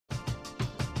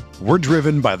We're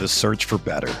driven by the search for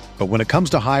better. But when it comes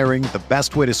to hiring, the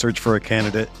best way to search for a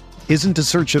candidate isn't to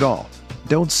search at all.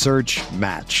 Don't search,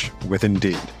 match with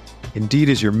Indeed. Indeed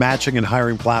is your matching and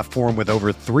hiring platform with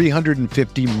over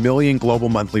 350 million global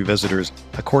monthly visitors,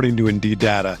 according to Indeed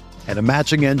data, and a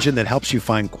matching engine that helps you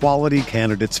find quality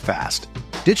candidates fast.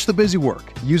 Ditch the busy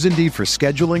work. Use Indeed for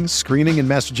scheduling, screening, and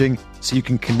messaging so you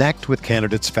can connect with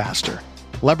candidates faster.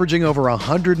 Leveraging over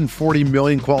 140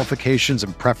 million qualifications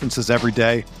and preferences every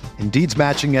day, Indeed's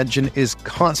matching engine is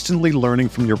constantly learning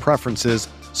from your preferences,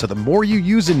 so the more you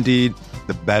use Indeed,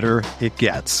 the better it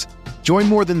gets. Join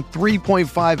more than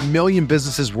 3.5 million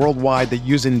businesses worldwide that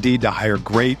use Indeed to hire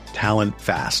great talent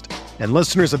fast. And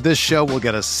listeners of this show will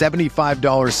get a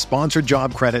 $75 sponsored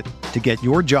job credit to get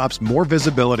your jobs more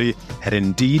visibility at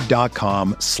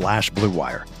Indeed.com/Blue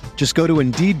Wire. Just go to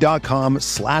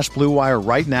Indeed.com/Blue Wire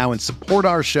right now and support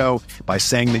our show by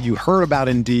saying that you heard about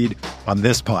Indeed on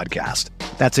this podcast.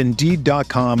 That's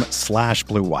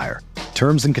Indeed.com/Blue Wire.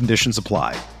 Terms and conditions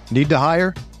apply. Need to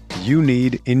hire? You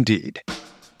need Indeed.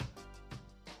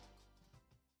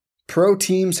 Pro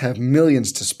teams have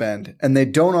millions to spend, and they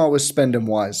don't always spend them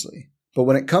wisely. But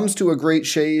when it comes to a great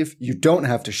shave, you don't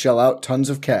have to shell out tons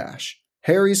of cash.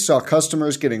 Harry's saw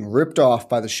customers getting ripped off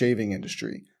by the shaving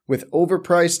industry with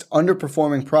overpriced,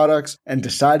 underperforming products and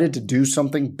decided to do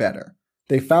something better.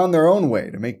 They found their own way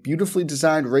to make beautifully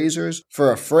designed razors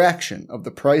for a fraction of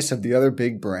the price of the other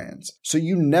big brands, so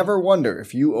you never wonder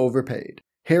if you overpaid.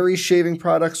 Harry's shaving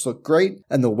products look great,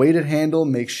 and the weighted handle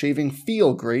makes shaving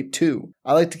feel great too.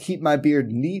 I like to keep my beard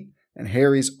neat, and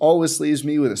Harry's always leaves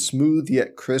me with a smooth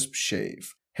yet crisp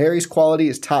shave. Harry's quality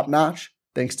is top-notch,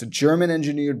 thanks to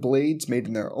German-engineered blades made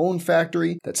in their own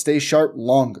factory that stay sharp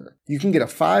longer. You can get a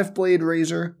 5-blade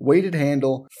razor, weighted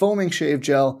handle, foaming shave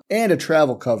gel, and a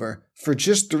travel cover for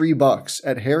just $3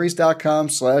 at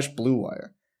harrys.com/Blue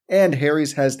Wire. And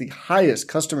Harry's has the highest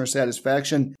customer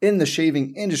satisfaction in the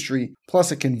shaving industry,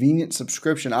 plus a convenient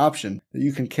subscription option that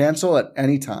you can cancel at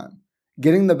any time.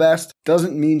 Getting the best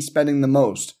doesn't mean spending the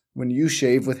most when you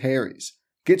shave with Harry's.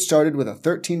 Get started with a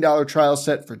 $13 trial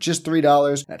set for just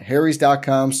 $3 at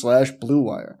harrys.com/Blue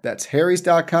Wire. That's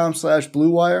harrys.com/Blue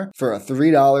Wire for a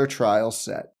 $3 trial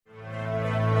set.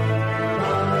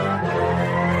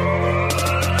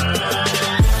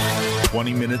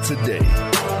 "20 minutes a day,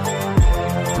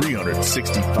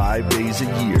 365 days a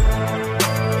year.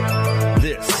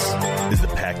 This is the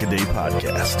Pack-A-Day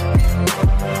Podcast.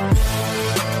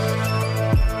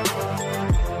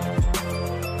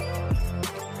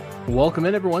 Welcome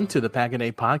in, everyone, to the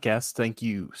Pack-A-Day Podcast. Thank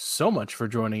you so much for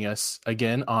joining us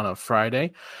again on a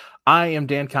Friday. I am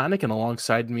Dan Koenig, and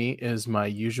alongside me is my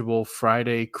usual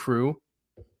Friday crew.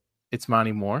 It's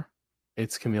Monty Moore.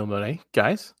 It's Camille Monet.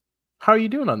 Guys, how are you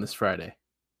doing on this Friday?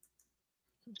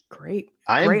 Great.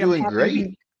 I am doing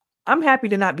great. I'm happy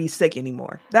to not be sick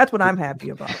anymore. That's what I'm happy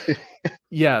about.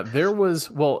 Yeah, there was,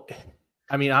 well,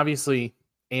 I mean, obviously,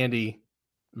 Andy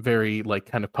very,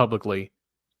 kind of publicly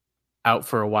out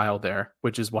for a while there,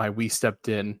 which is why we stepped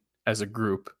in as a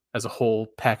group, as a whole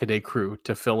Pack-A-Day crew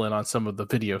to fill in on some of the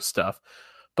video stuff.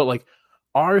 But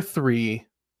our threesome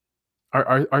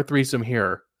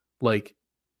here,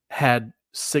 had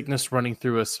sickness running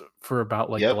through us for about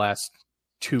the last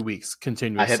 2 weeks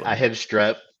continuously. I had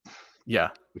strep. Yeah.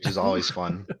 Which is always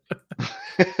fun.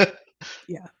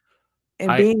 Yeah.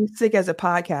 And being sick as a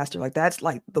podcaster,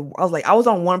 I was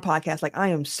on one podcast, I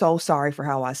am so sorry for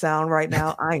how I sound right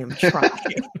now. I am trying.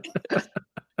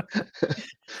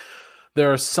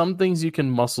 There are some things you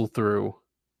can muscle through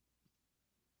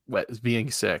being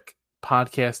sick.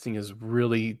 Podcasting is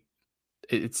really,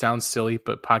 it sounds silly,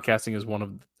 but podcasting is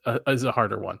is a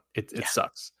harder one. It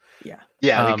sucks. Yeah.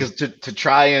 Yeah, because to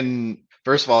try and,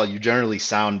 first of all, you generally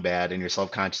sound bad and you're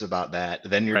self-conscious about that.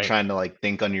 Then you're trying to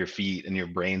think on your feet and your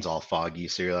brain's all foggy.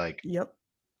 So you're like, yep,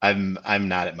 I'm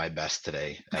not at my best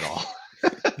today at all.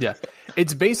 Yeah.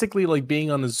 It's basically like being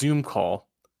on a Zoom call,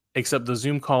 except the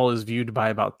Zoom call is viewed by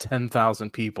about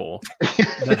 10,000 people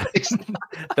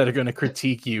that are going to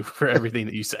critique you for everything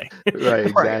that you say. Right,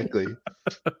 exactly.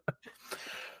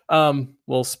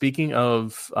 Well, speaking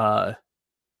of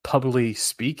publicly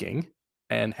speaking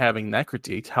and having that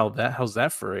critiqued, how's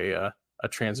that for a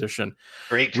transition?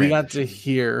 Great transition. We got to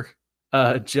hear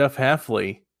Jeff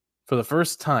Hafley for the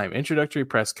first time, introductory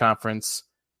press conference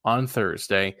on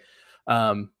Thursday.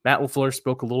 Matt LaFleur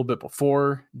spoke a little bit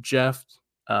before Jeff,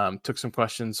 took some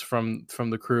questions from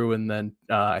the crew, and then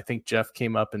I think Jeff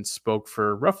came up and spoke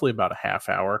for roughly about a half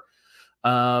hour.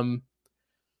 I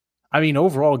mean,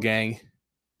 overall, gang,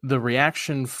 the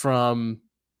reaction from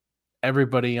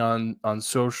everybody on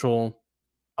social,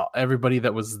 everybody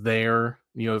that was there,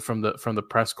 from the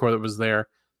press corps that was there,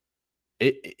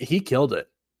 he killed it.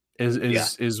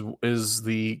 Is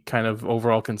the kind of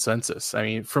overall consensus. I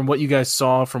mean, from what you guys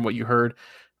saw, from what you heard,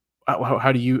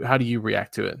 how do you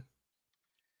react to it?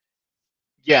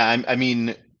 Yeah, I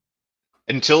mean,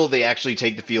 until they actually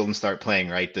take the field and start playing,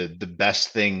 right? The best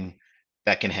thing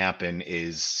that can happen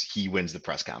is he wins the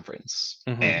press conference,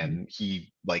 and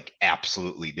he like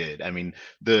absolutely did. I mean,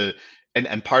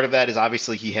 and part of that is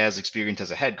obviously he has experience as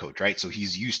a head coach, right? So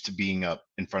he's used to being up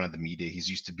in front of the media. He's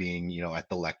used to being, at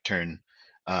the lectern,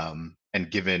 and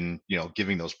giving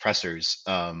those pressers.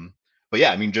 But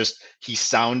yeah, I mean, just he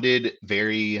sounded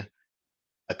very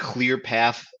a clear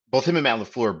path. Both him and Matt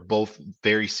LaFleur both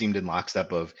very seemed in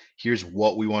lockstep of here's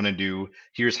what we want to do,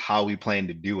 here's how we plan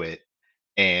to do it,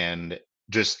 and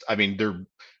just I mean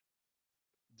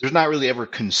there's not really ever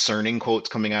concerning quotes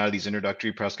coming out of these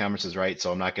introductory press conferences, right?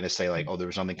 So I'm not going to say like, oh, there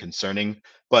was something concerning,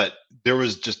 but it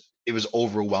was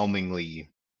overwhelmingly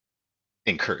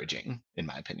encouraging, in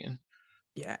my opinion.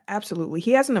 Yeah, absolutely.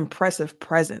 He has an impressive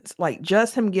presence. Like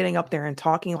just him getting up there and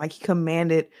talking, like he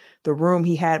commanded the room.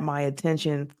 He had my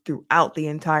attention throughout the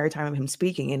entire time of him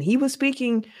speaking. And he was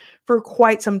speaking for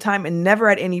quite some time, and never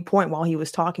at any point while he was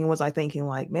talking was I thinking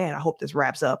like, man, I hope this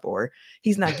wraps up, or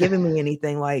he's not giving me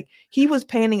anything. Like he was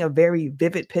painting a very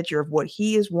vivid picture of what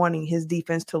he is wanting his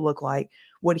defense to look like,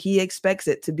 what he expects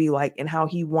it to be like, and how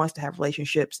he wants to have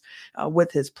relationships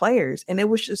with his players. And it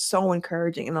was just so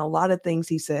encouraging. And a lot of things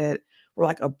he said were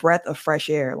like a breath of fresh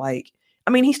air. Like,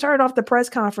 I mean, he started off the press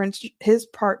conference, his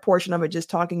portion of it, just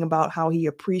talking about how he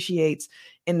appreciates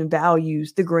and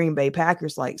values the Green Bay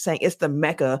Packers, like saying it's the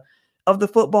mecca of the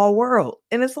football world.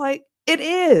 And it's like, it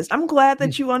is. I'm glad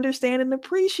that you understand and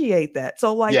appreciate that.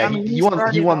 So like, yeah, I mean, he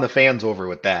won the fans over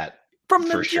with that from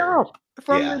the jump.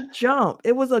 From the jump.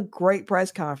 It was a great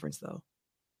press conference though.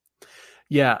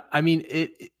 Yeah. I mean,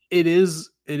 it is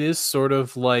sort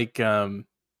of like,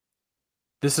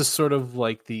 this is sort of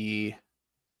like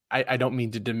I don't mean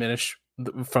to diminish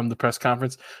from the press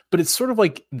conference, but it's sort of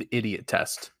like the idiot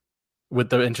test with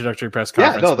the introductory press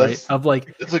conference, right? Of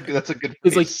like, that's a good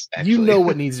it's like, actually. You know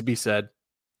what needs to be said.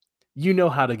 You know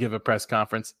how to give a press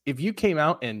conference. If you came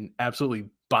out and absolutely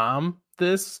bomb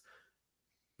this,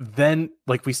 then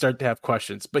like we start to have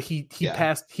questions. But he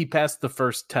passed the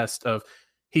first test of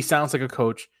he sounds like a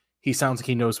coach. He sounds like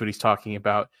he knows what he's talking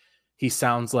about. He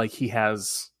sounds like he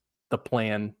has the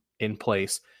plan in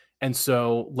place. And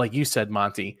so, like you said,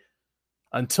 Monty,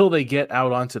 until they get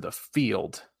out onto the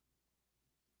field,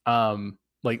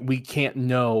 like we can't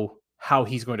know how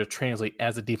he's going to translate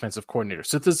as a defensive coordinator.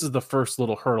 So this is the first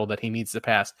little hurdle that he needs to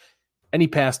pass, and he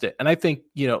passed it. And I think,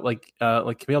 like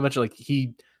Camille mentioned, like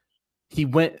he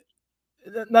went,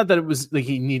 not that it was like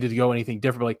he needed to go anything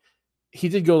different, but like he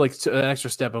did go like to an extra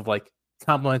step of like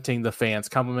complimenting the fans,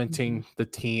 complimenting the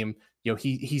team.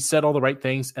 He said all the right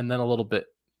things, and then a little bit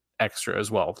extra as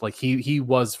well. Like he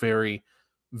was very,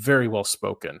 very well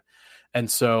spoken. And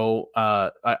so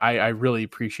I really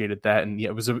appreciated that. And yeah,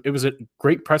 it was a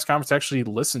great press conference to actually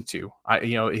listen to.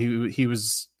 He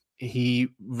was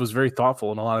very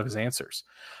thoughtful in a lot of his answers.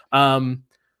 Some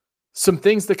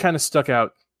things that kind of stuck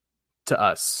out to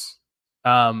us.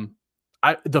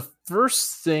 The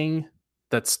first thing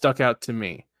that stuck out to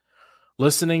me,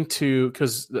 listening to,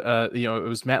 because it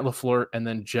was Matt LaFleur and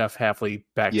then Jeff Hafley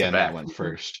back to back. Matt went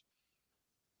first.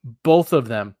 Both of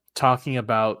them talking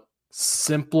about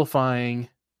simplifying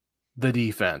the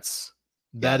defense.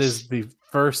 That is the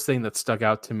first thing that stuck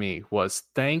out to me was,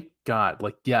 thank God.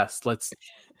 Like, yes, let's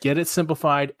get it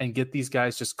simplified and get these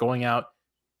guys just going out,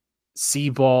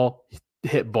 see ball,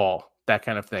 hit ball, that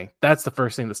kind of thing. That's the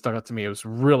first thing that stuck out to me. I was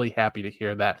really happy to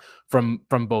hear that from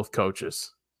both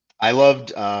coaches. I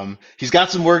loved, he's got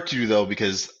some work to do though,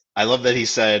 because I love that he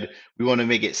said, we want to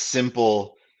make it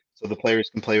simple so the players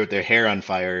can play with their hair on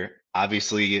fire.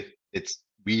 Obviously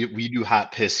we do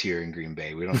hot piss here in Green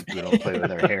Bay. We don't play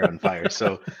with our hair on fire.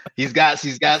 So he's got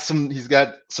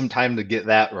some time to get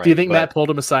that right. Do you think Matt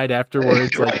pulled him aside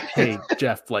afterwards? Like, hey,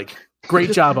 Jeff, like,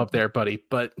 great job up there, buddy,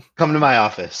 but come to my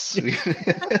office.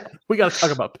 We got to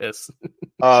talk about piss.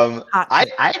 I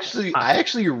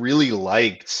actually really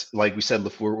liked, like we said,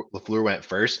 LaFleur went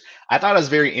first. I thought it was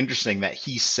very interesting that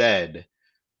he said,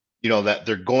 that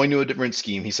they're going to a different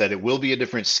scheme. He said it will be a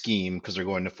different scheme because they're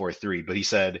going to 4-3, but he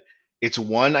said it's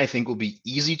one I think will be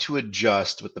easy to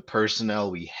adjust with the personnel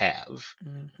we have.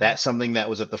 Mm-hmm. That's something that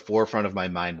was at the forefront of my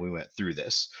mind when we went through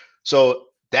this. So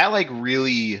that like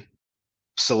really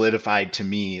solidified to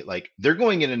me, like they're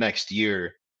going into next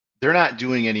year. They're not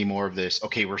doing any more of this.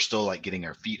 Okay, we're still like getting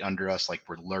our feet under us. Like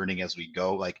we're learning as we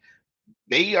go. Like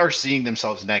they are seeing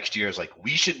themselves next year as like,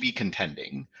 we should be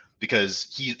contending,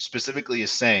 because he specifically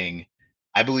is saying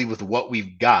I believe with what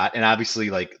we've got, and obviously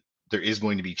like there is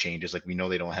going to be changes. Like we know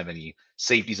they don't have any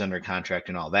safeties under contract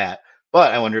and all that.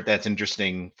 But I wonder if that's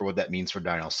interesting for what that means for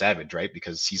Darnell Savage, right?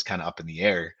 Because he's kind of up in the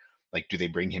air. Like, do they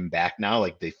bring him back now?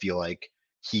 Like they feel like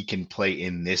he can play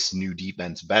in this new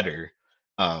defense better.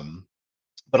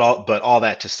 But all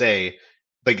that to say,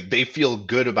 like they feel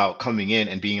good about coming in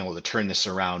and being able to turn this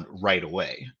around right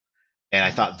away. And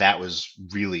I thought that was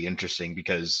really interesting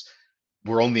because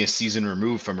we're only a season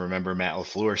removed from, remember, Matt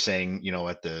LaFleur saying,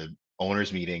 at the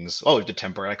owners meetings, oh, we have to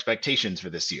temper expectations for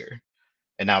this year.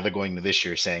 And now they're going to this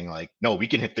year saying like, no, we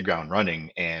can hit the ground running.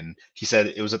 And he said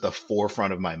it was at the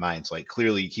forefront of my mind. So like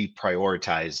clearly he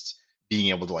prioritized being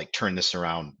able to like turn this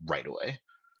around right away.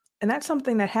 And that's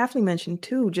something that Hafley mentioned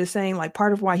too, just saying like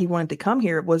part of why he wanted to come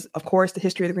here was, of course, the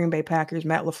history of the Green Bay Packers,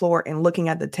 Matt LaFleur, and looking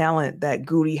at the talent that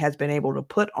Goody has been able to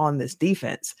put on this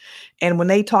defense. And when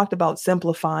they talked about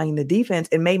simplifying the defense,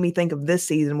 it made me think of this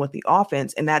season with the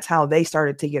offense. And that's how they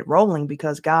started to get rolling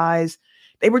because guys,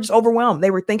 they were just overwhelmed. They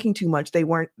were thinking too much. They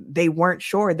weren't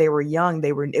sure. They were young.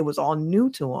 It was all new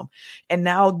to them. And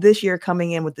now this year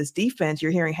coming in with this defense,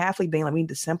 you're hearing Hafley being like, we need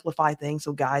to simplify things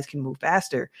so guys can move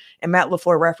faster. And Matt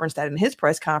LaFleur referenced that in his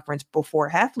press conference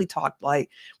before Hafley talked. Like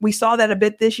we saw that a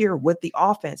bit this year with the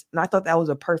offense. And I thought that was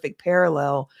a perfect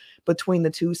parallel between the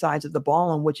two sides of the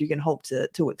ball and what you can hope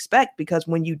to expect, because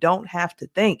when you don't have to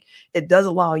think, it does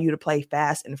allow you to play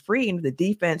fast and free. And the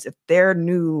defense, if their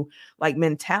new like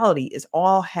mentality is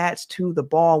all hats to the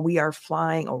ball, we are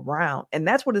flying around. And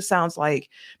that's what it sounds like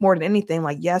more than anything.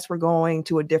 Like, yes, we're going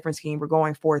to a different scheme. We're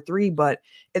going 4-3, but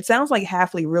it sounds like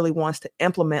Hafley really wants to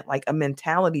implement like a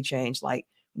mentality change. Like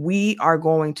we are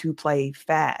going to play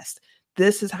fast.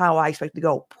 This is how I expect to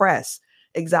go. Press.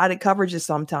 Exotic coverages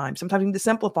sometimes we need to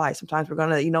simplify. Sometimes we're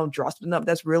going to, draw something up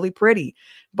that's really pretty.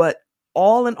 But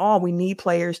all in all, we need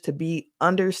players to be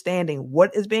understanding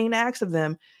what is being asked of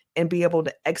them and be able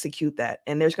to execute that.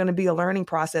 And there's going to be a learning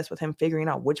process with him figuring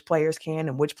out which players can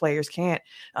and which players can't,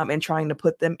 and trying to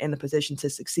put them in the position to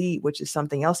succeed, which is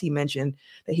something else he mentioned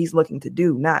that he's looking to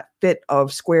do, not fit a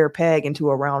square peg into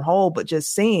a round hole, but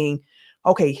just seeing,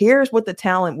 okay, here's what the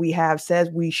talent we have says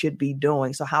we should be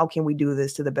doing. So how can we do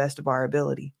this to the best of our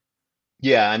ability?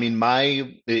 Yeah, I mean,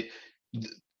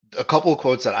 a couple of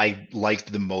quotes that I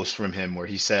liked the most from him where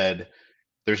he said,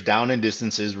 there's down and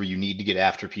distances where you need to get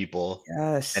after people.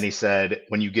 Yes. And he said,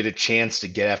 when you get a chance to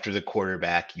get after the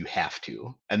quarterback, you have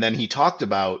to. And then he talked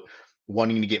about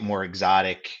wanting to get more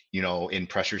exotic, in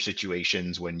pressure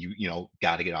situations when you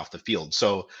got to get off the field.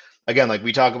 So again, like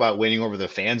we talk about winning over the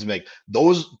fans, like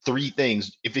those three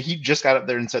things, if he just got up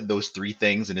there and said those three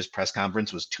things and his press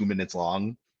conference was 2 minutes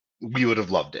long, we would have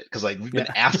loved it. Cause like we've been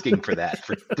asking for that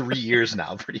for 3 years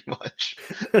now, pretty much.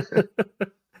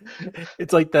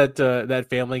 It's like that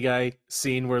Family Guy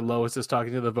scene where Lois is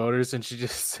talking to the voters and she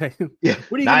just saying, yeah,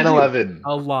 what are you 9/11.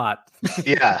 A lot.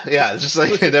 Yeah. It's just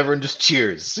like everyone just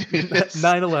cheers.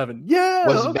 9/11. Yeah.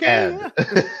 Was bad.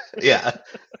 Yeah.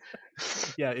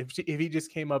 Yeah, if he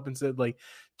just came up and said, like,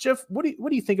 Jeff, what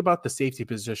do you think about the safety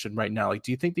position right now? Like,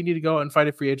 do you think they need to go out and fight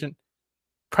a free agent?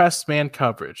 Press man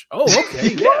coverage. Oh,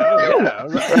 okay, yeah,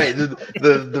 right.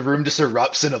 The room just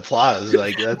erupts in applause.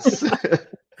 Like that's,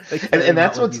 and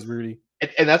that's what's Rudy.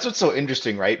 And that's what's so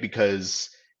interesting, right?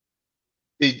 Because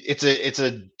it's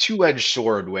a two-edged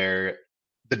sword where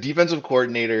the defensive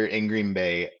coordinator in Green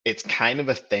Bay, it's kind of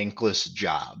a thankless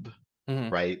job,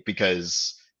 right?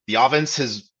 Because the offense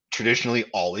has traditionally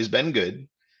always been good.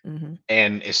 Mm-hmm.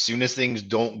 And as soon as things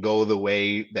don't go the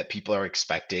way that people are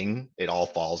expecting, it all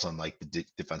falls on like the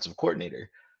defensive coordinator.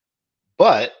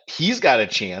 But he's got a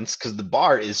chance because the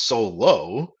bar is so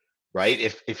low, right?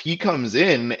 If he comes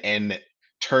in and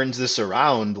turns this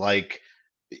around, like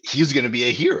he's going to be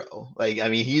a hero. Like, I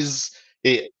mean, it's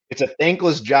a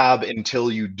thankless job until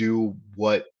you do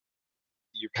what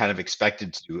you're kind of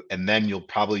expected to do. And then you'll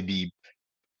probably be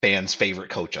fans'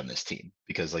 favorite coach on this team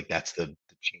because like that's the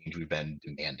change we've been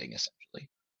demanding essentially.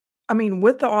 I mean,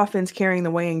 with the offense carrying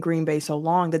the way in Green Bay so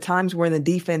long, the times where the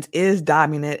defense is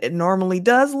dominant, it normally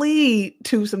does lead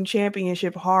to some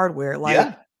championship hardware.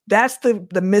 Like that's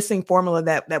the missing formula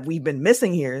that we've been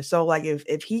missing here. So like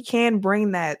if he can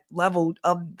bring that level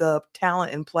of the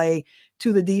talent and play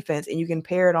to the defense and you can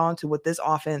pair it on to what this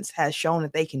offense has shown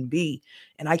that they can be.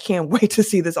 And I can't wait to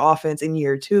see this offense in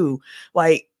year 2.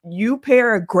 Like you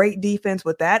pair a great defense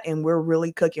with that and we're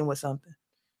really cooking with something.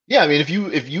 Yeah. I mean, if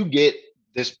you get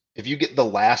the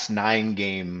last 9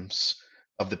 games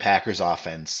of the Packers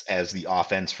offense as the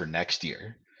offense for next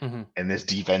year, and this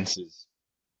defense is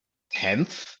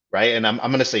 10th, right? And I'm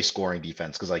going to say scoring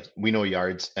defense because like we know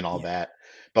yards and all that,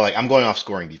 but like I'm going off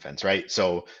scoring defense, right?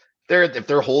 So if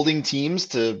they're holding teams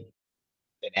to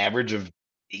an average of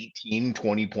 18,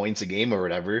 20 points a game or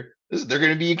whatever, they're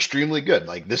going to be extremely good.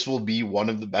 Like this will be one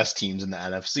of the best teams in the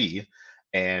NFC.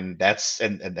 And that's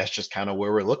just kind of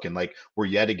where we're looking. Like we're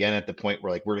yet again at the point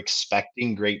where like we're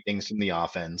expecting great things from the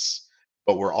offense,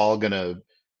 but we're all going to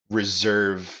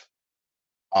reserve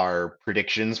our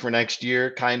predictions for next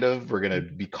year. Kind of, we're going to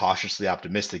be cautiously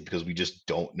optimistic because we just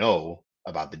don't know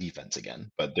about the defense again,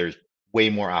 but there's way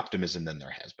more optimism than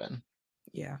there has been.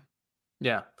 Yeah.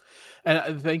 And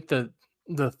I think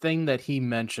the thing that he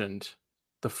mentioned,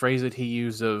 the phrase that he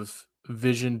used of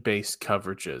vision-based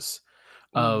coverages,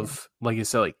 of like you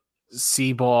said, like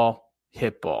see ball,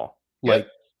 hit ball, like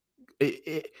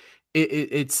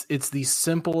it's the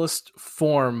simplest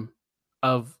form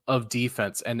of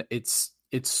defense, and it's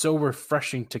so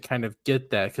refreshing to kind of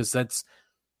get that, because that's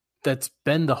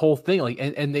been the whole thing. Like,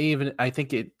 and they even, I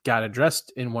think it got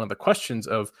addressed in one of the questions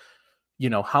of,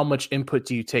 how much input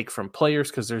do you take from players?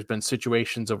 Because there's been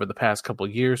situations over the past couple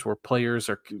of years where players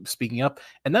are speaking up,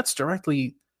 and that's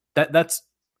directly that's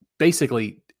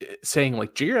basically saying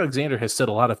like Jaire Alexander has said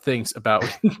a lot of things about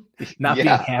not being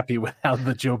happy with how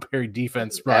the Joe Barry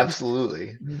defense runs.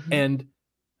 Absolutely. And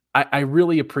I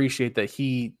really appreciate that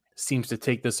he seems to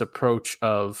take this approach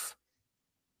of,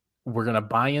 we're going to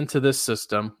buy into this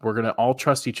system. We're going to all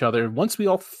trust each other. And once we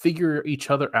all figure each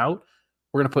other out,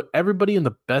 we're going to put everybody in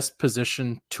the best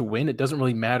position to win. It doesn't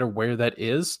really matter where that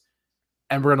is.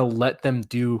 And we're going to let them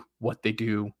do what they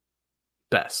do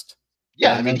best.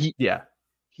 Yeah. I mean,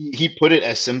 he put it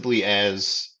as simply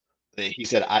as he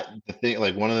said,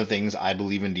 one of the things I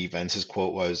believe in defense, his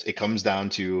quote was, it comes down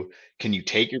to, can you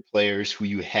take your players who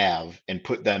you have and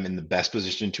put them in the best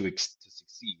position to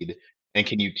succeed? And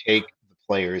can you take the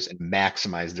players and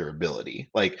maximize their ability?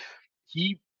 Like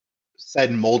he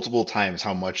said multiple times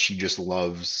how much he just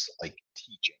loves like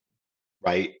teaching,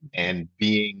 right? And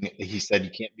he said,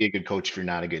 you can't be a good coach if you're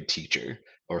not a good teacher,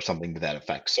 or something to that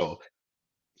effect. So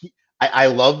I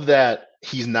love that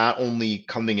he's not only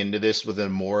coming into this with a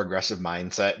more aggressive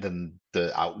mindset than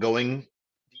the outgoing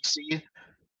DC,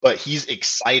 but he's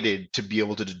excited to be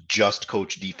able to just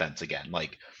coach defense again.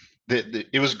 Like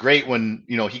it was great when,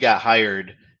 he got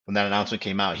hired, when that announcement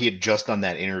came out. He had just done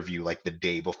that interview like the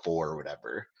day before or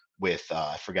whatever with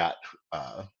I forgot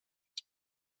the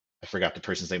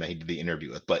person's name that he did the interview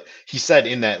with, but he said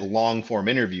in that long form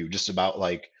interview just about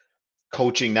like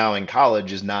coaching now in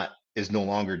college is no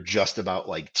longer just about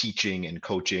like teaching and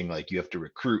coaching. Like you have to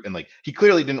recruit, and like he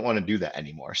clearly didn't want to do that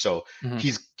anymore. So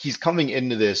he's coming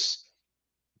into this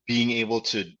being able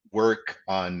to work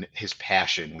on his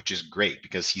passion, which is great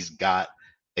because he's got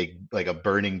a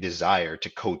burning desire to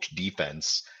coach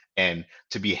defense, and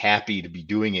to be happy to be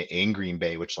doing it in Green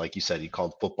Bay, which, like you said, he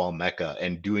called football Mecca,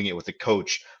 and doing it with a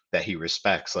coach that he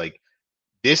respects. Like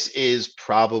this is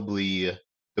probably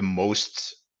the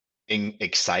most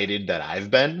excited that I've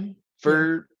been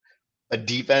for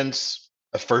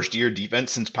a first year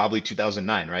defense since probably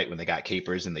 2009, right? When they got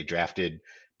Capers and they drafted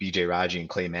BJ Raji and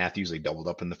Clay Matthews, they doubled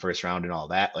up in the first round and all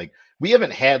that. Like we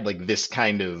haven't had like this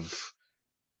kind of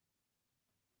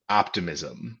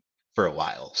optimism for a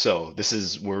while. So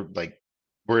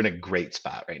we're in a great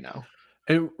spot right now.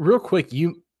 And real quick,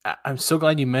 I'm so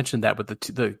glad you mentioned that with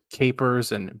the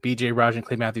Capers and BJ Raji and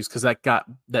Clay Matthews, because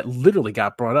that literally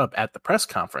got brought up at the press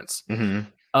conference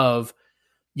of,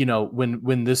 when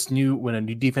a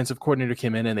new defensive coordinator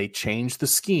came in and they changed the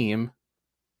scheme,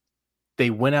 they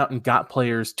went out and got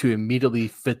players to immediately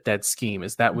fit that scheme.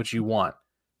 Is that what you want?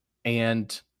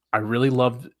 And I really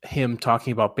loved him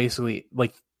talking about basically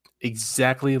like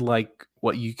exactly like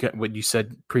what you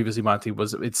said previously, Monty,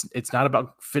 was it's not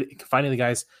about finding the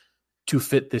guys to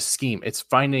fit this scheme. It's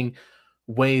finding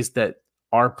ways that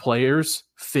our players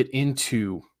fit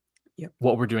into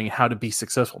what we're doing, how to be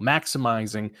successful,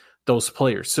 maximizing those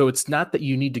players. So it's not that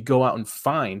you need to go out and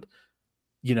find,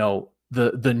 the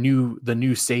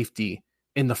new safety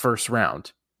in the first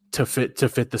round to fit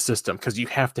the system, because you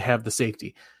have to have the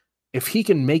safety. If he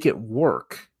can make it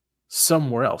work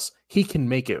somewhere else, he can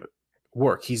make it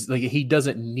work. He's like, he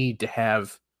doesn't need to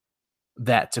have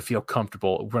that to feel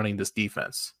comfortable running this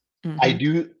defense. Mm-hmm.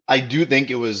 I do think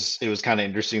it was kind of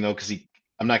interesting though, because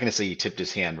I'm not going to say he tipped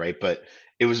his hand, right? But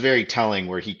it was very telling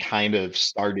where he kind of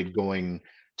started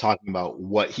talking about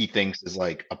what he thinks is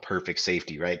like a perfect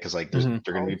safety, right? Because like they're going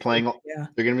to be playing,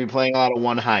 they're going to be playing a lot of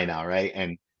one high now, right?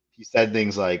 And he said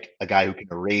things like a guy who can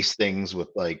erase things with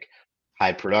like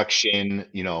high production,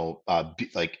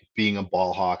 like being a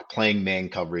ball hawk, playing man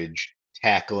coverage,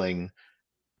 tackling.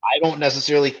 I don't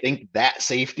necessarily think that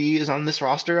safety is on this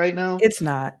roster right now. It's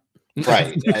not.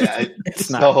 Right.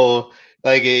 It's not. So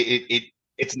like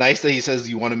it it's nice that he says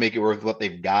you want to make it worth what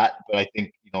they've got, but I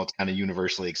think it's kind of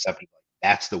universally accepted.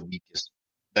 That's the weakest.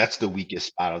 That's the weakest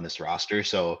spot on this roster.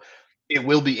 So it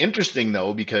will be interesting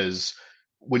though, because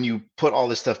when you put all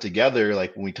this stuff together,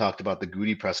 like when we talked about the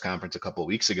Goody press conference a couple of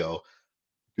weeks ago,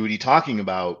 Goody talking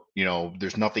about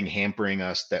there's nothing hampering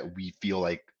us that we feel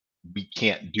like we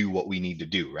can't do what we need to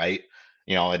do, right?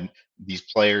 And these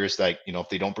players, like if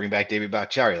they don't bring back David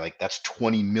Bakhtiari, like that's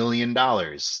 $20 million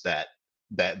that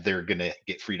they're gonna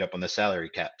get freed up on the salary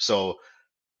cap. So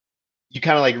you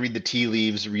kind of like read the tea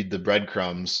leaves, read the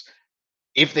breadcrumbs.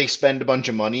 If they spend a bunch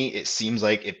of money, it seems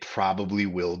like it probably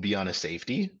will be on a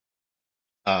safety,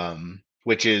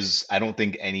 which is I don't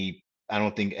think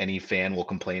any fan will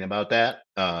complain about that.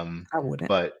 I wouldn't.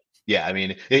 But yeah, I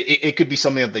mean, it could be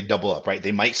something that they double up, right?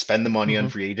 They might spend the money on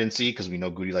free agency because we know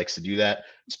Goody likes to do that.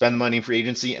 Spend the money in free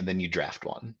agency and then you draft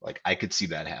one. Like I could see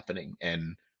that happening,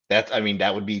 and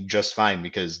that would be just fine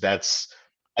because that's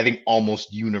I think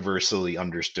almost universally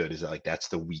understood is that like that's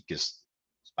the weakest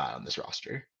spot on this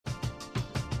roster.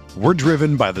 We're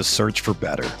driven by the search for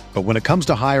better, but when it comes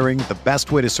to hiring, the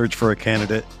best way to search for a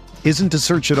candidate isn't to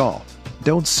search at all.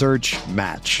 Don't search,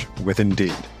 match with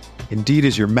Indeed. Indeed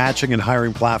is your matching and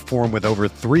hiring platform with over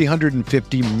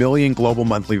 350 million global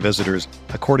monthly visitors,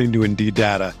 according to Indeed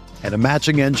data, and a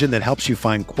matching engine that helps you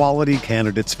find quality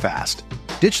candidates fast.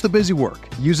 Ditch the busy work.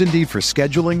 Use Indeed for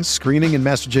scheduling, screening, and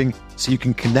messaging so you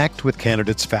can connect with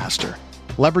candidates faster.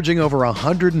 Leveraging over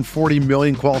 140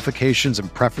 million qualifications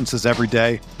and preferences every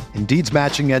day, Indeed's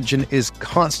matching engine is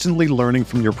constantly learning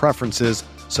from your preferences,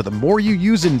 so the more you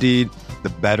use Indeed, the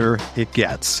better it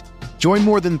gets. Join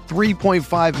more than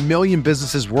 3.5 million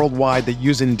businesses worldwide that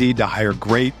use Indeed to hire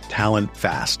great talent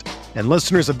fast. And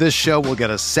listeners of this show will get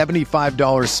a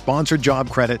 $75 sponsored job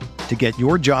credit to get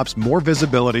your jobs more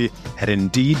visibility at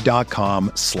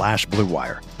Indeed.com/Blue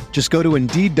Wire. Just go to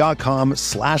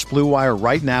Indeed.com/Blue Wire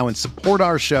right now and support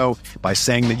our show by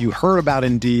saying that you heard about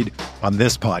Indeed on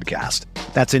this podcast.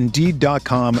 That's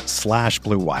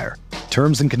Indeed.com/Blue Wire.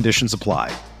 Terms and conditions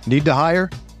apply. Need to hire?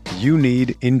 You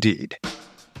need Indeed.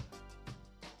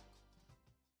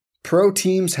 Pro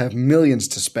teams have millions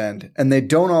to spend, and they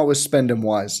don't always spend them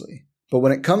wisely. But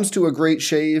when it comes to a great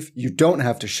shave, you don't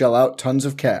have to shell out tons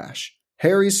of cash.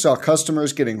 Harry's saw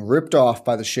customers getting ripped off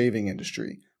by the shaving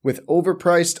industry with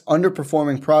overpriced,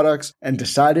 underperforming products and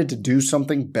decided to do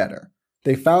something better.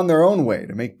 They found their own way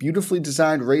to make beautifully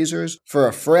designed razors for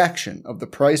a fraction of the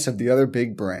price of the other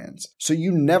big brands, so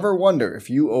you never wonder if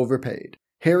you overpaid.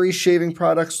 Harry's shaving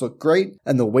products look great,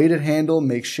 and the weighted handle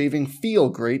makes shaving feel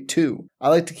great too. I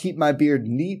like to keep my beard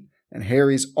neat, and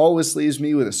Harry's always leaves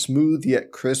me with a smooth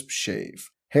yet crisp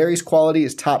shave. Harry's quality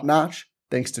is top-notch,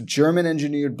 thanks to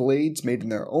German-engineered blades made in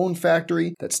their own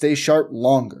factory that stay sharp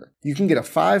longer. You can get a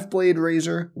 5-blade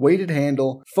razor, weighted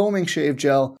handle, foaming shave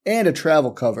gel, and a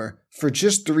travel cover for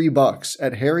just $3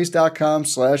 at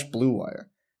harrys.com/Blue Wire.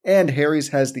 And Harry's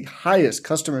has the highest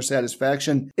customer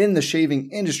satisfaction in the shaving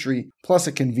industry, plus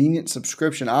a convenient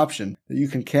subscription option that you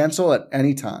can cancel at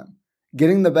any time.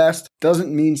 Getting the best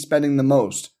doesn't mean spending the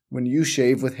most when you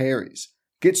shave with Harry's.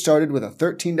 Get started with a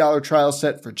 $13 trial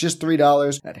set for just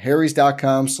 $3 at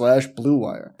harrys.com/Blue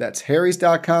Wire. That's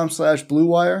harrys.com/Blue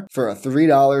Wire for a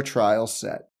 $3 trial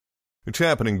set. It's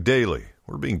happening daily.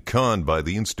 We're being conned by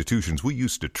the institutions we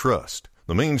used to trust.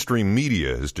 The mainstream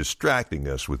media is distracting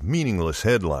us with meaningless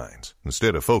headlines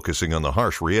instead of focusing on the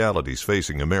harsh realities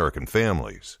facing American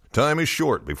families. Time is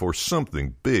short before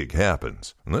something big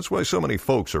happens, and that's why so many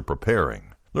folks are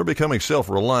preparing. They're becoming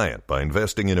self-reliant by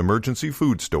investing in emergency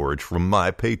food storage from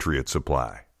My Patriot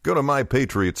Supply. Go to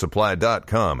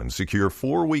MyPatriotSupply.com and secure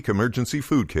 4-week emergency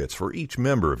food kits for each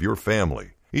member of your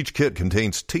family. Each kit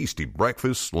contains tasty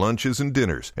breakfasts, lunches, and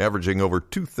dinners, averaging over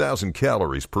 2,000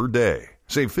 calories per day.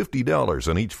 Save $50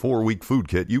 on each 4-week food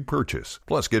kit you purchase.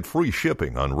 Plus, get free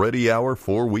shipping on Ready Hour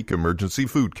 4-week emergency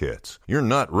food kits. You're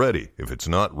not ready if it's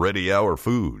not Ready Hour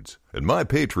Foods. At My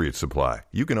Patriot Supply,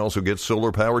 you can also get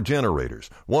solar power generators,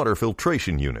 water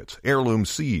filtration units, heirloom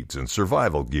seeds, and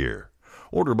survival gear.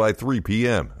 Order by 3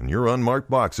 p.m. and your unmarked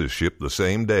boxes ship the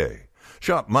same day.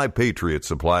 Shop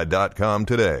MyPatriotSupply.com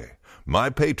today.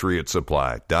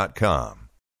 MyPatriotSupply.com.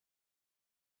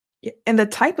 And the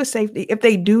type of safety, if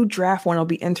they do draft one, it'll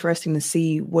be interesting to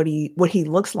see what he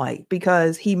looks like,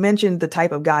 because he mentioned the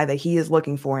type of guy that he is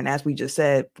looking for. And as we just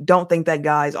said, don't think that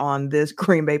guy's on this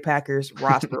Green Bay Packers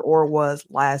roster or was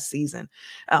last season.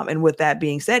 And with that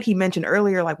being said, he mentioned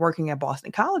earlier, like working at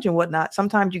Boston College and whatnot,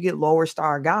 sometimes you get lower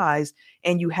star guys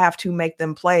and you have to make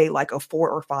them play like a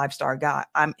 4 or 5 star guy.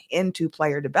 I'm into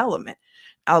player development.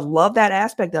 I love that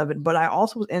aspect of it, but I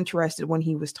also was interested when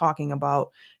he was talking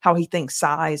about how he thinks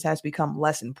size has become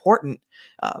less important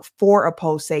for a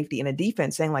post safety in a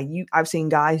defense, saying like I've seen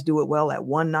guys do it well at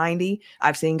 190.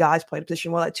 I've seen guys play the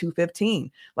position well at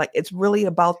 215. Like it's really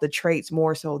about the traits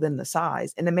more so than the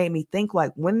size. And it made me think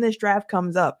like when this draft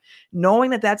comes up,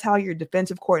 knowing that that's how your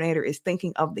defensive coordinator is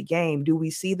thinking of the game, do we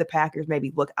see the Packers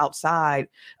maybe look outside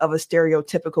of a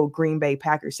stereotypical Green Bay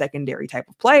Packers secondary type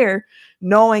of player,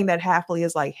 knowing that Hafley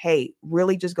is like, hey,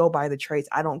 really just go by the traits.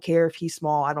 I don't care if he's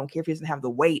small. I don't care if he doesn't have the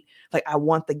weight. Like I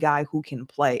want the guy who can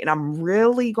play. And I'm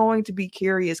really going to be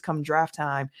curious come draft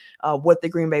time what the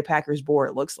Green Bay Packers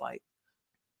board looks like.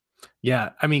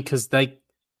 Yeah, I mean, because like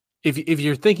if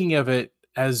you're thinking of it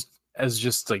as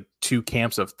just like two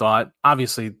camps of thought,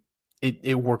 obviously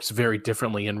it works very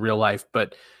differently in real life.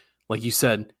 But like you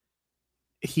said,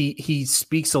 he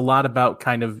speaks a lot about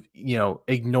kind of,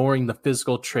 ignoring the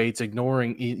physical traits,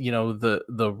 ignoring,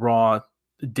 the raw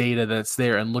data that's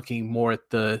there and looking more at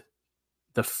the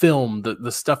film,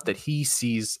 the stuff that he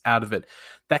sees out of it.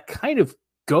 That kind of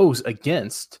goes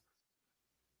against,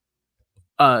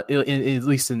 at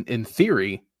least in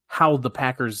theory, how the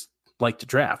Packers like to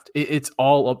draft. It's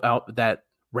all about that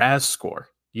RAS score.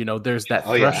 There's that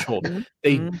threshold. Yeah.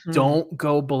 They don't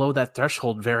go below that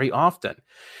threshold very often.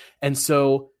 And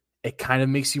so it kind of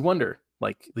makes you wonder,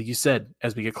 like you said,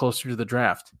 as we get closer to the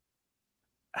draft,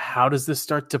 how does this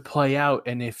start to play out?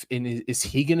 And is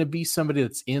he going to be somebody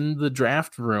that's in the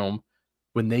draft room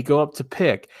when they go up to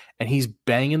pick and he's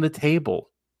banging the table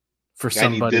for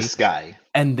somebody, this guy,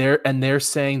 and they're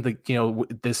saying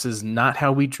that, this is not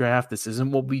how we draft. This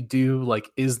isn't what we do.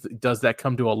 Like, does that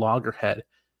come to a loggerhead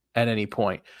at any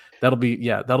point? That'll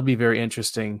be very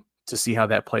interesting to see how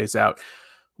that plays out.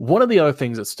 One of the other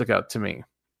things that stuck out to me,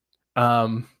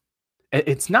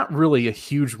 it's not really a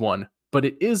huge one, but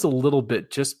it is a little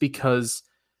bit just because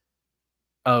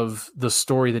of the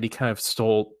story that he kind of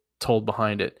told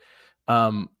behind it.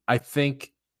 I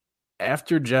think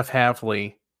after Jeff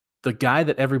Hafley, the guy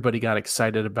that everybody got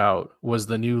excited about was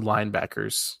the new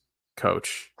linebackers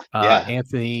coach,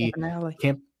 Anthony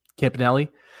Campanelli.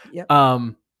 Yep.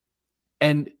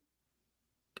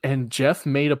 And Jeff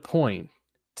made a point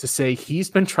to say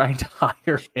he's been trying to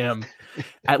hire him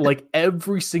at like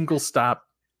every single stop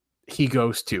he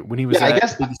goes to. When he was I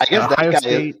guess that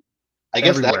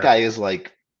guy is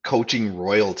like coaching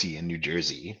royalty in New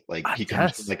Jersey. Like he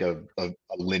comes from like a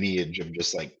lineage of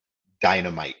just like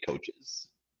dynamite coaches.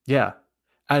 Yeah.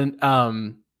 And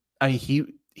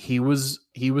he was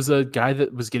a guy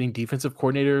that was getting defensive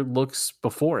coordinator looks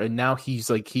before, and now he's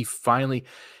like, he finally,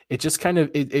 it just kind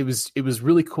of, it was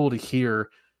really cool to hear,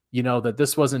 that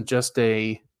this wasn't just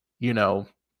a,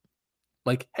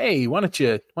 like, hey, why don't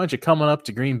you come on up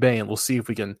to Green Bay and we'll see if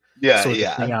we can sort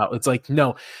this thing out. It's like,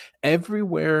 no,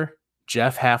 everywhere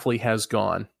Jeff Hafley has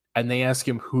gone and they ask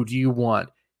him, who do you want?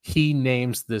 He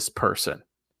names this person.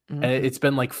 Mm-hmm. And it's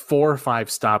been like 4 or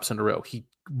 5 stops in a row. He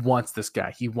wants this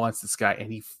guy. He wants this guy.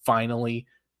 And he finally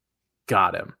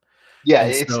got him.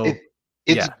 Yeah.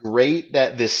 It's great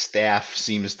that this staff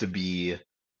seems to be,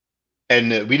 and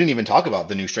we didn't even talk about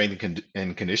the new strength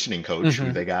and conditioning coach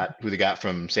who they got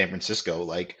from San Francisco.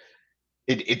 Like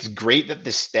it's great that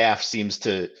this staff seems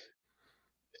to,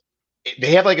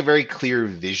 they have like a very clear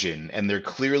vision, and they're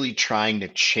clearly trying to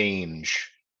change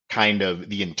kind of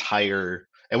the entire,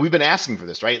 and we've been asking for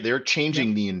this, right? They're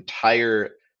changing the entire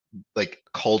like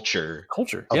culture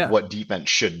of what defense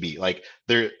should be. Like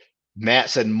Matt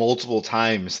said multiple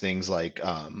times things like,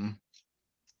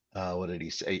 what did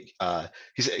he say?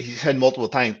 He said multiple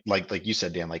times, like you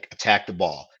said, Dan, like attack the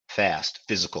ball, fast,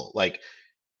 physical. Like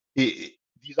these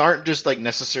aren't just like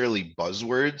necessarily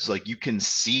buzzwords. Like you can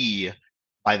see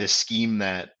by the scheme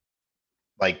that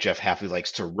like Jeff Hafley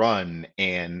likes to run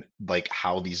and like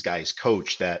how these guys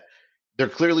coach, that they're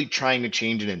clearly trying to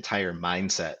change an entire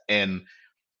mindset. And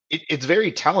it's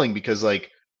very telling because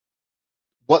like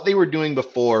what they were doing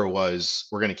before was,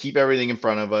 we're going to keep everything in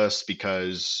front of us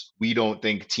because we don't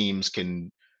think teams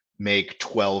can make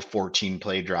 12, 14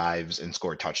 play drives and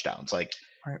score touchdowns. Like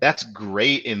that's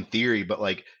great in theory, but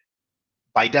like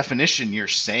by definition, you're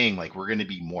saying like, we're going to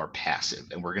be more passive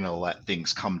and we're going to let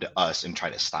things come to us and try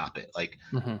to stop it. Like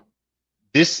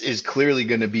this is clearly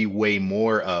going to be way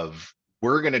more of,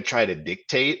 we're going to try to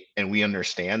dictate, and we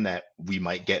understand that we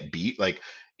might get beat. Like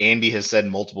Andy has said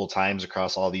multiple times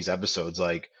across all these episodes,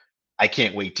 like, I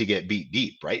can't wait to get beat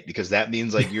deep, right? Because that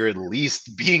means like you're at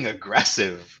least being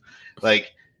aggressive.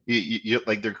 Like you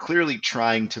like they're clearly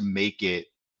trying to make it,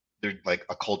 they're like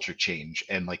a culture change.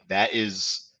 And like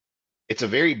it's a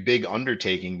very big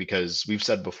undertaking because we've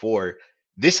said before,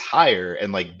 this hire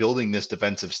and like building this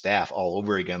defensive staff all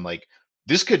over again, like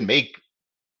this could make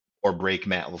or break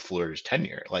Matt LaFleur's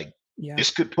tenure. Like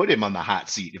this could put him on the hot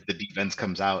seat if the defense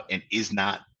comes out and is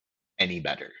not any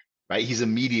better, right? He's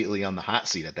immediately on the hot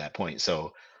seat at that point.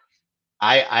 So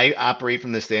I operate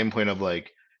from the standpoint of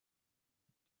like,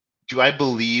 do I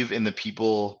believe in the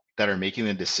people that are making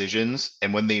the decisions?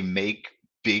 And when they make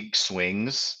big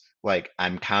swings, like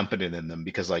I'm confident in them,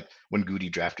 because like when Goody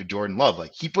drafted Jordan Love,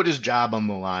 like he put his job on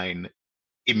the line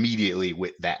immediately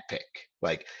with that pick.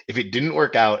 Like if it didn't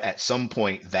work out at some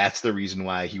point, that's the reason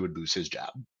why he would lose his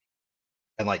job.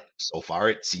 And like so far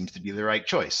it seems to be the right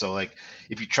choice. So like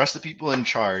if you trust the people in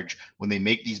charge when they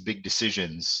make these big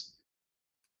decisions,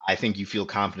 I think you feel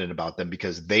confident about them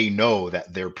because they know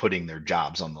that they're putting their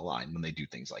jobs on the line when they do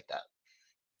things like that.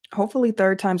 Hopefully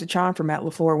third time's a charm for Matt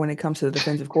LaFleur when it comes to the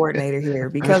defensive coordinator here,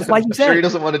 because like you said, sure he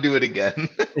doesn't want to do it again.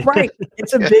 Right.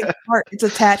 It's a big part. It's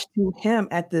attached to him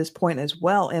at this point as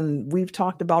well. And we've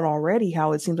talked about already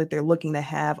how it seems like they're looking to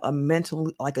have a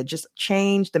mental, like a just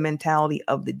change the mentality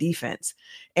of the defense.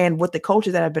 And with the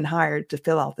coaches that have been hired to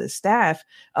fill out this staff,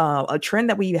 a trend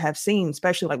that we have seen,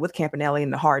 especially like with Campanelli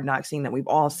and the Hard Knock scene that we've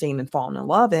all seen and fallen in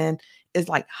love in, is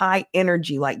like high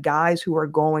energy, like guys who are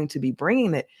going to be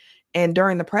bringing it. And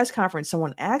during the press conference,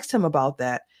 someone asked him about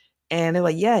that. And they're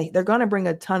like, yeah, they're going to bring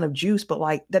a ton of juice, but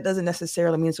like that doesn't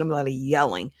necessarily mean it's going to be a lot of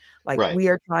yelling. Like we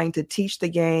are trying to teach the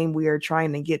game. We are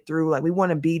trying to get through. Like we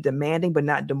want to be demanding, but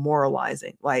not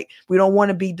demoralizing. Like we don't want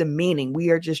to be demeaning.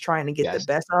 We are just trying to get the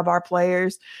best out of our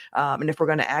players. And if we're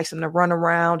going to ask them to run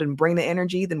around and bring the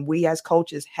energy, then we as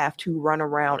coaches have to run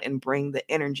around and bring the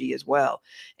energy as well.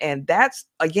 And that's,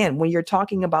 again, when you're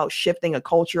talking about shifting a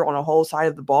culture on a whole side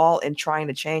of the ball and trying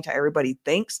to change how everybody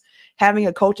thinks, having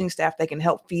a coaching staff that can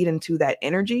help feed into that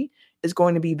energy is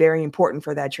going to be very important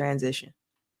for that transition.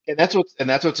 And that's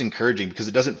what's encouraging, because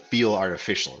it doesn't feel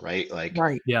artificial, right? Like,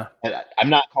 yeah. I'm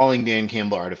not calling Dan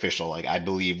Campbell artificial. Like, I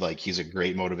believe like he's a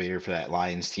great motivator for that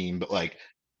Lions team. But like,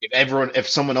 if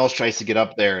someone else tries to get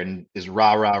up there and is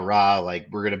rah rah rah, like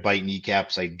we're gonna bite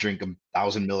kneecaps, like drink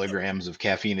 1,000 milligrams of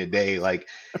caffeine a day, like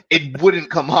it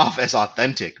wouldn't come off as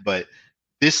authentic. But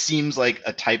this seems like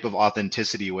a type of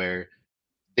authenticity where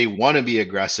they want to be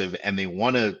aggressive and they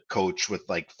want to coach with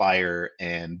like fire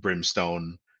and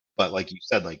brimstone. But like you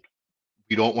said, like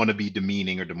we don't want to be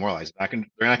demeaning or demoralized. They're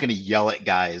not going to yell at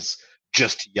guys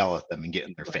just to yell at them and get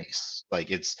in their face.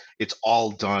 Like it's all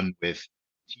done with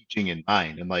teaching in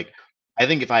mind. And like I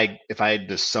think if I had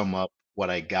to sum up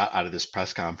what I got out of this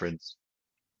press conference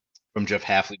from Jeff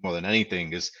Hafley more than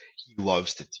anything, is he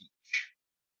loves to teach.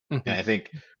 Mm-hmm. And I think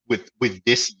with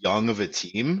this young of a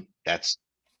team, that's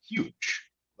huge.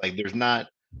 Like there's not,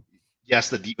 yes,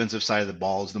 the defensive side of the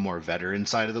ball is the more veteran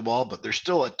side of the ball, but there's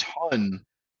still a ton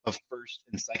of first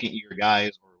and second year guys,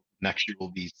 or next year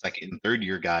will be second and third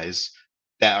year guys,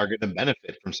 that are going to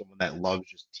benefit from someone that loves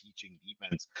just teaching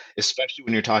defense, especially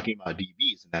when you're talking about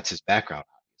DBs, and that's his background,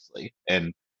 obviously.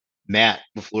 And Matt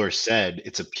LaFleur said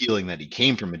it's appealing that he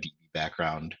came from a DB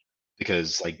background,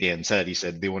 because like Dan said, he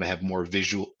said they want to have more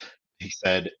visual. He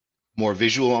said more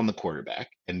visual on the quarterback,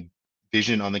 and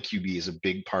vision on the QB is a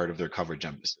big part of their coverage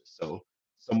emphasis. So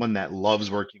someone that loves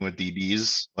working with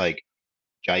DBs, like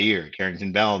Jair,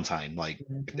 Carrington Valentine, like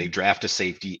if they draft a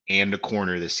safety and a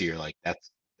corner this year, like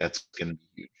that's going to be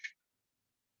huge.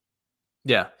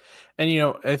 Yeah.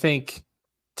 And, I think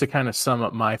to kind of sum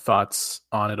up my thoughts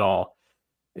on it all,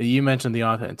 you mentioned the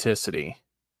authenticity.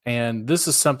 And this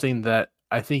is something that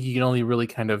I think you can only really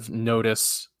kind of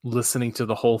notice listening to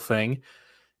the whole thing,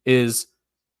 is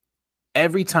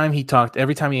every time he talked,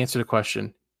 every time he answered a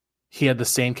question, he had the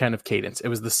same kind of cadence. It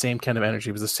was the same kind of energy.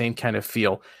 It was the same kind of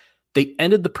feel. They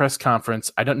ended the press conference.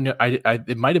 I don't know.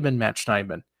 It might have been Matt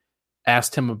Schneidman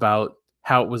asked him about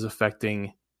how it was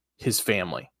affecting his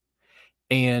family.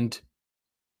 And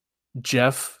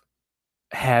Jeff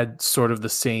had sort of the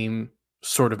same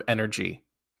sort of energy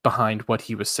behind what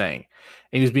he was saying.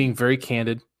 And he was being very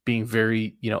candid, being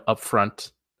very,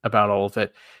 upfront about all of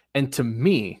it. And to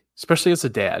me, especially as a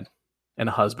dad and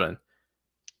a husband,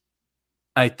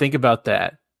 I think about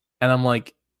that and I'm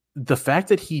like, the fact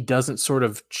that he doesn't sort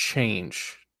of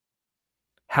change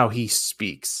how he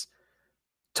speaks,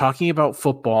 talking about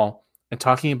football and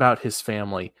talking about his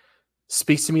family,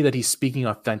 speaks to me that he's speaking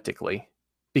authentically,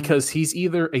 because he's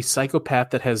either a psychopath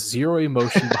that has zero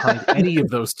emotion behind any of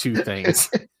those two things,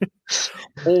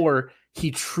 or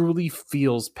he truly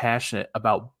feels passionate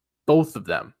about both of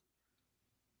them.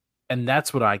 And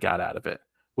that's what I got out of it,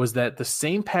 was that the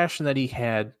same passion that he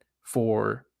had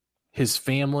for his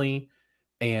family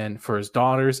and for his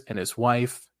daughters and his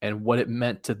wife and what it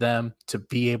meant to them to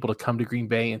be able to come to Green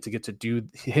Bay and to get to do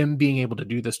him being able to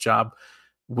do this job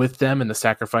with them and the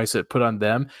sacrifice it put on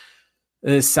them.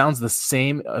 It sounds the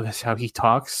same as how he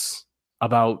talks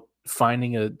about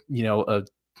finding a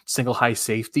single high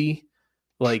safety.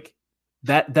 Like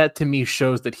that to me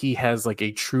shows that he has like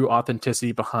a true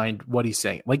authenticity behind what he's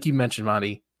saying. Like you mentioned,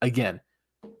 Monty, again,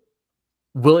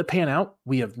 will it pan out?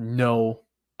 We have no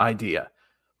idea.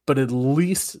 But at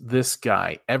least this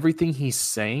guy, everything he's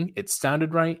saying, it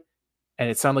sounded right. And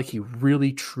it sounded like he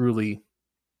really, truly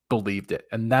believed it.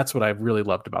 And that's what I really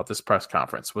loved about this press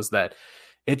conference, was that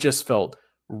it just felt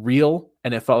real.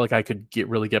 And it felt like I could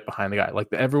really get behind the guy. Like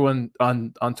everyone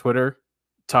on Twitter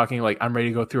talking like, I'm ready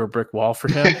to go through a brick wall for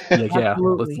him. Like, yeah,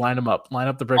 let's line them up. Line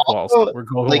up the brick walls. We're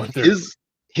going like through.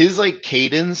 His like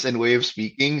cadence and way of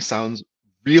speaking sounds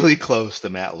really close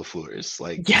to Matt LaFleur's.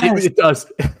 Like, Yes. It does.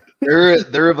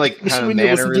 They're like kind of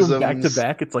mannerisms back to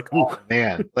back. It's like, oh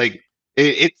man, like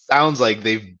it sounds like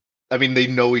they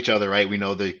know each other, right? We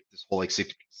know this whole like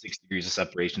 6 degrees of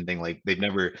separation thing. Like they've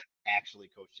never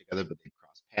actually coached together, but they've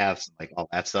crossed paths and like all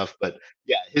that stuff. But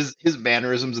yeah, his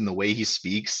mannerisms and the way he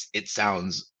speaks, it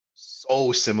sounds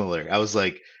so similar. I was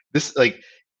like, this, like,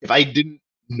 if I didn't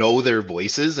know their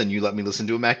voices and you let me listen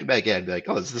to them back to back, yeah, I'd be like,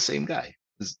 oh, it's the same guy.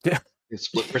 It's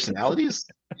split personalities.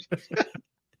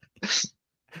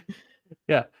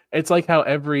 Yeah, it's like how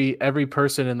every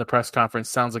person in the press conference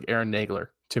sounds like Aaron Nagler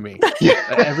to me. Yeah.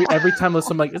 Every time I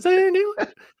listen, I'm like, is that Aaron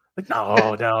Nagler? Like,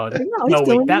 no,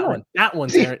 wait, that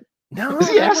one's Aaron. No, is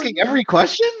he asking every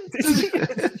question?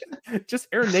 Just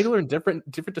Aaron Nagler in different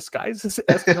disguises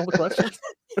asking all the questions.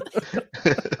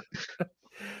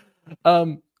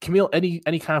 Camille, any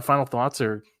kind of final thoughts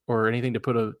or anything to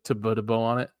put a bow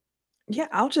on it? Yeah,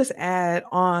 I'll just add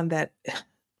on that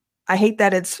I hate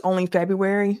that it's only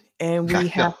February and we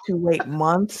have to wait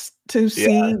months to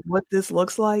see what this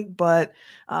looks like. But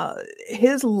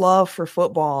his love for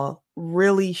football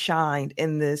really shined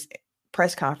in this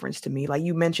press conference to me. Like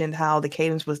you mentioned how the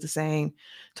cadence was the same,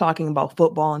 talking about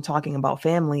football and talking about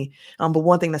family. But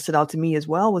one thing that stood out to me as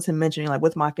well was him mentioning, like,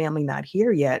 with my family not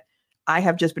here yet, I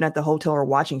have just been at the hotel or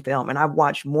watching film, and I've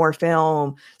watched more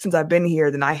film since I've been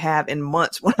here than I have in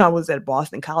months when I was at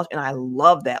Boston College. And I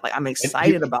love that. Like, I'm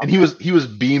excited about it. And he was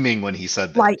beaming when he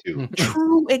said that, like, too.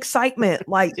 True excitement,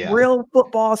 like real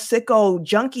football sicko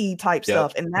junkie type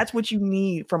stuff. And that's what you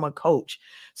need from a coach.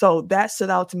 So that stood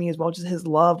out to me as well. Just his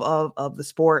love of the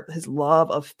sport, his love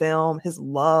of film, his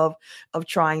love of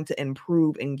trying to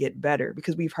improve and get better.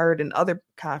 Because we've heard in other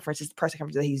conferences, press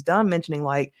conferences that he's done, mentioning,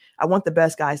 like, I want the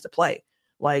best guys to play.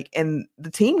 Like, and the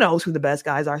team knows who the best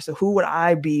guys are. So who would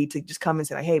I be to just come and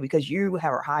say, like, hey, because you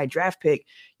have a high draft pick,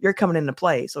 you're coming into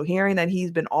play. So hearing that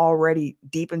he's been already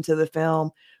deep into the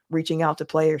film, reaching out to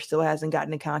players, still hasn't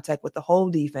gotten in contact with the whole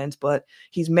defense, but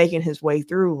he's making his way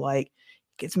through, like,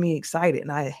 gets me excited.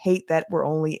 And I hate that we're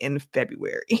only in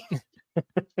February.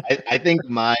 I think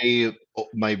my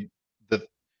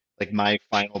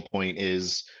final point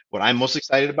is what I'm most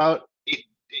excited about. It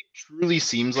truly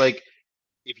seems like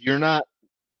if you're not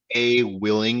A,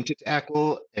 willing to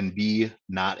tackle, and B,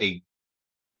 not a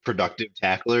productive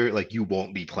tackler, like, you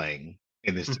won't be playing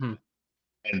in this team.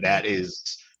 And that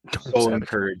is so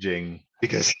encouraging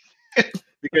because I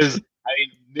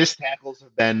mean, missed tackles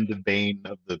have been the bane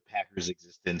of the Packers'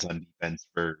 existence on defense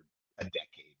for a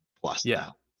decade plus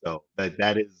now. So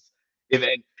that is,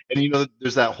 and you know,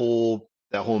 there's that whole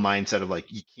mindset of,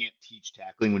 like, you can't teach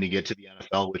tackling when you get to the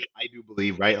NFL, which I do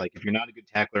believe, right? Like, if you're not a good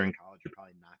tackler in college, you're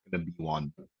probably not going to be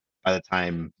one by the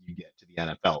time you get to the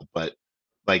NFL. But,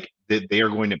 like, they are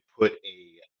going to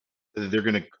they're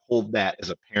going to hold that as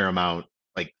a paramount,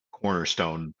 like,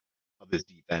 cornerstone of this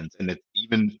defense, and it's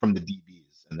even from the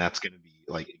DBs, and that's going to be,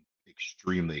 like,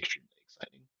 extremely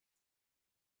exciting.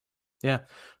 Yeah.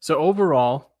 So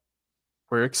overall,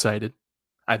 we're excited.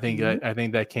 I think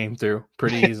that came through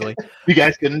pretty easily. You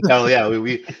guys couldn't tell. Yeah,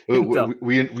 we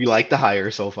like the hire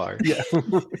so far. Yeah.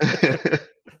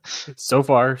 So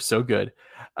far, so good.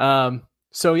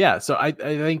 So I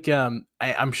think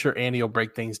I'm sure Andy will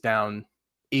break things down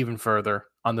even further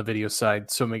on the video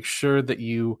side. So make sure that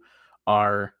you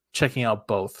are checking out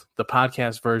both the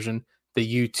podcast version,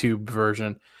 the YouTube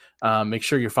version. Make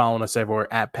sure you're following us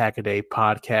everywhere at Pack-A-Day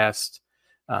Podcast.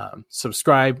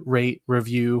 Subscribe, rate,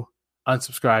 review,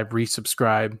 unsubscribe,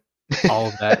 resubscribe, all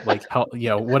of that, like,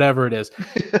 whatever it is,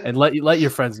 and let your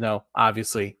friends know.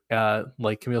 Obviously,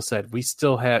 like Camille said, we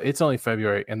still have, it's only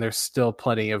February, and there's still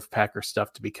plenty of Packer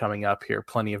stuff to be coming up here.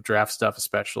 Plenty of draft stuff,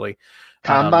 especially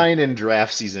combine and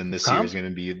draft season this year is going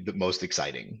to be the most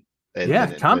exciting.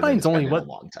 Combine's only a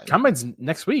long time. Combine's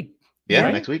next week. Yeah,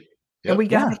 right? Next week. And we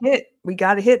got a hit. We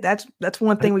got a hit. That's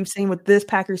one thing we've seen with this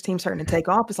Packers team starting to take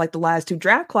off. It's like the last 2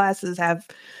 draft classes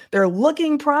they're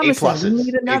looking promising. We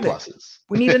need another.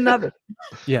 We need another.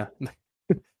 Yeah.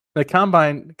 The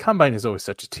combine is always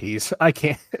such a tease. I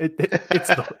can't. It's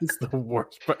the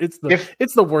worst. It's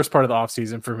the worst part of the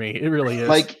offseason for me. It really is.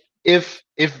 Like if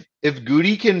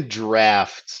Goody can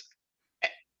draft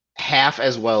half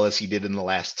as well as he did in the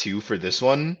last 2 for this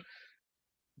one,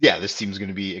 yeah, this team's going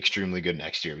to be extremely good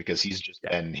next year because he's just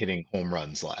been hitting home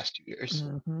runs the last 2 years.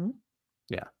 Mm-hmm.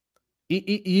 Yeah.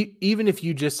 Even if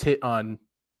you just hit on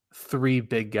 3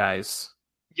 big guys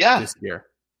this year.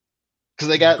 Because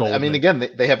they got, golden. I mean, again,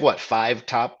 they have what, 5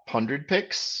 top 100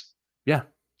 picks? Yeah.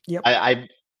 Yep. I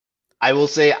will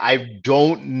say I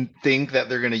don't think that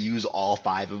they're going to use all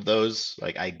 5 of those.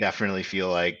 Like, I definitely feel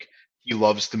like he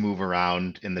loves to move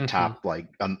around in the top, like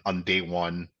on day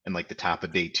 1 and like the top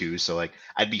of day 2. So like,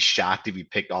 I'd be shocked if he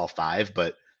picked all 5,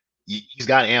 but he's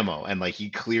got ammo and like he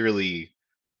clearly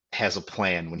has a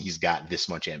plan when he's got this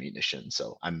much ammunition.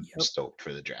 So I'm stoked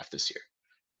for the draft this year.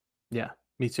 Yeah,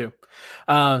 me too.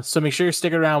 So make sure you're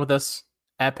sticking around with us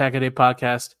at Pack a Day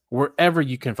Podcast, wherever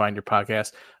you can find your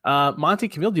podcast. Monty,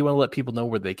 Camille, do you want to let people know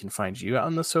where they can find you out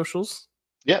on the socials?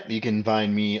 Yep, you can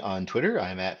find me on Twitter.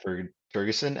 I'm at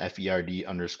Ferguson,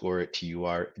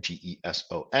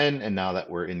 FERD_TURGESON. And now that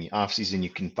we're in the off season, you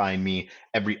can find me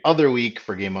every other week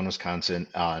for Game On Wisconsin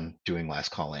on doing Last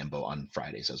Call Lambeau on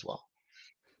Fridays as well.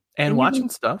 And watching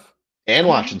stuff. And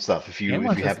watching stuff. If you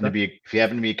happen to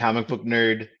be a comic book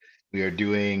nerd, we are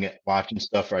doing watching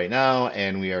stuff right now,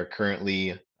 and we are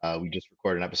currently we just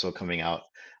recorded an episode coming out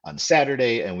on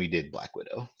Saturday, and we did Black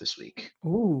Widow this week.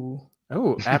 Ooh.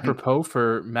 Oh, apropos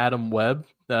for Madam Web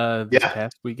this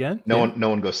past weekend. No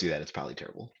one go see that. It's probably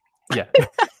terrible. Yeah.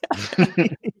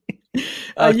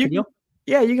 You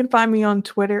can find me on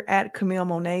Twitter at Camille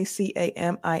Monet,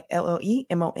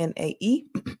 CAMILLEMONAE.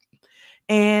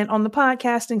 And on the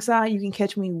podcasting side, you can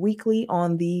catch me weekly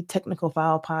on the Technical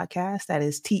File podcast. That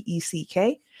is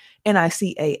TECKNICAL.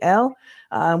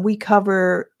 We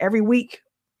cover every week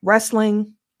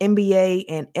wrestling, NBA,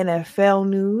 and NFL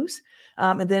news.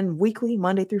 And then weekly,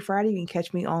 Monday through Friday, you can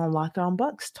catch me on Locked On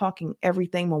Bucks, talking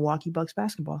everything Milwaukee Bucks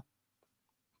basketball.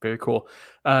 Very cool.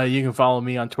 You can follow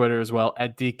me on Twitter as well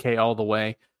at DK All the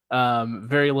Way.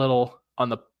 Very little on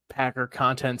the Packer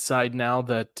content side now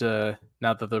that the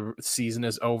season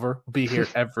is over. We'll be here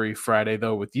every Friday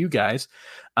though with you guys.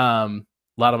 A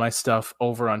lot of my stuff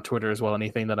over on Twitter as well.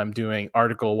 Anything that I'm doing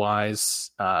article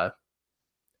wise,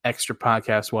 extra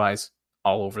podcast wise,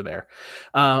 all over there.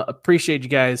 Appreciate you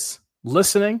guys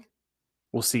listening.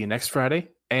 We'll see you next Friday.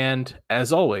 And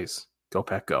as always, go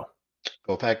Pack Go.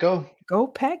 Go Pack Go. Go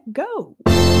Pack Go.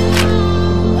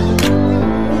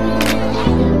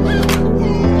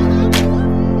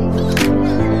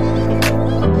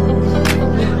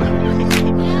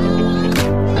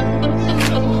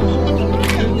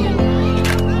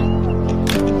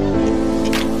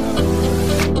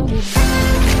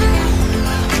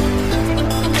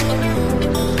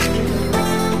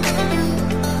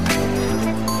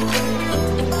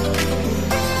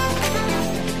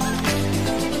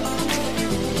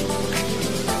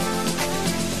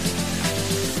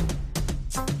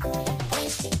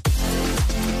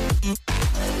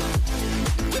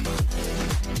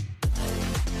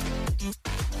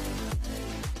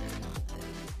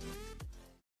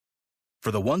 For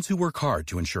the ones who work hard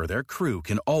to ensure their crew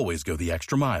can always go the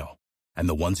extra mile, and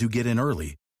the ones who get in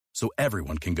early so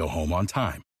everyone can go home on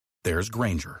time, there's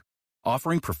Grainger,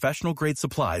 offering professional-grade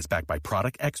supplies backed by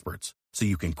product experts so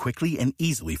you can quickly and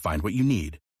easily find what you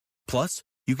need. Plus,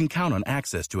 you can count on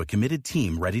access to a committed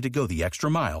team ready to go the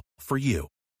extra mile for you.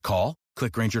 Call,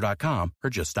 click Grainger.com, or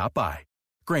just stop by.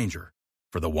 Grainger,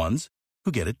 for the ones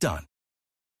who get it done.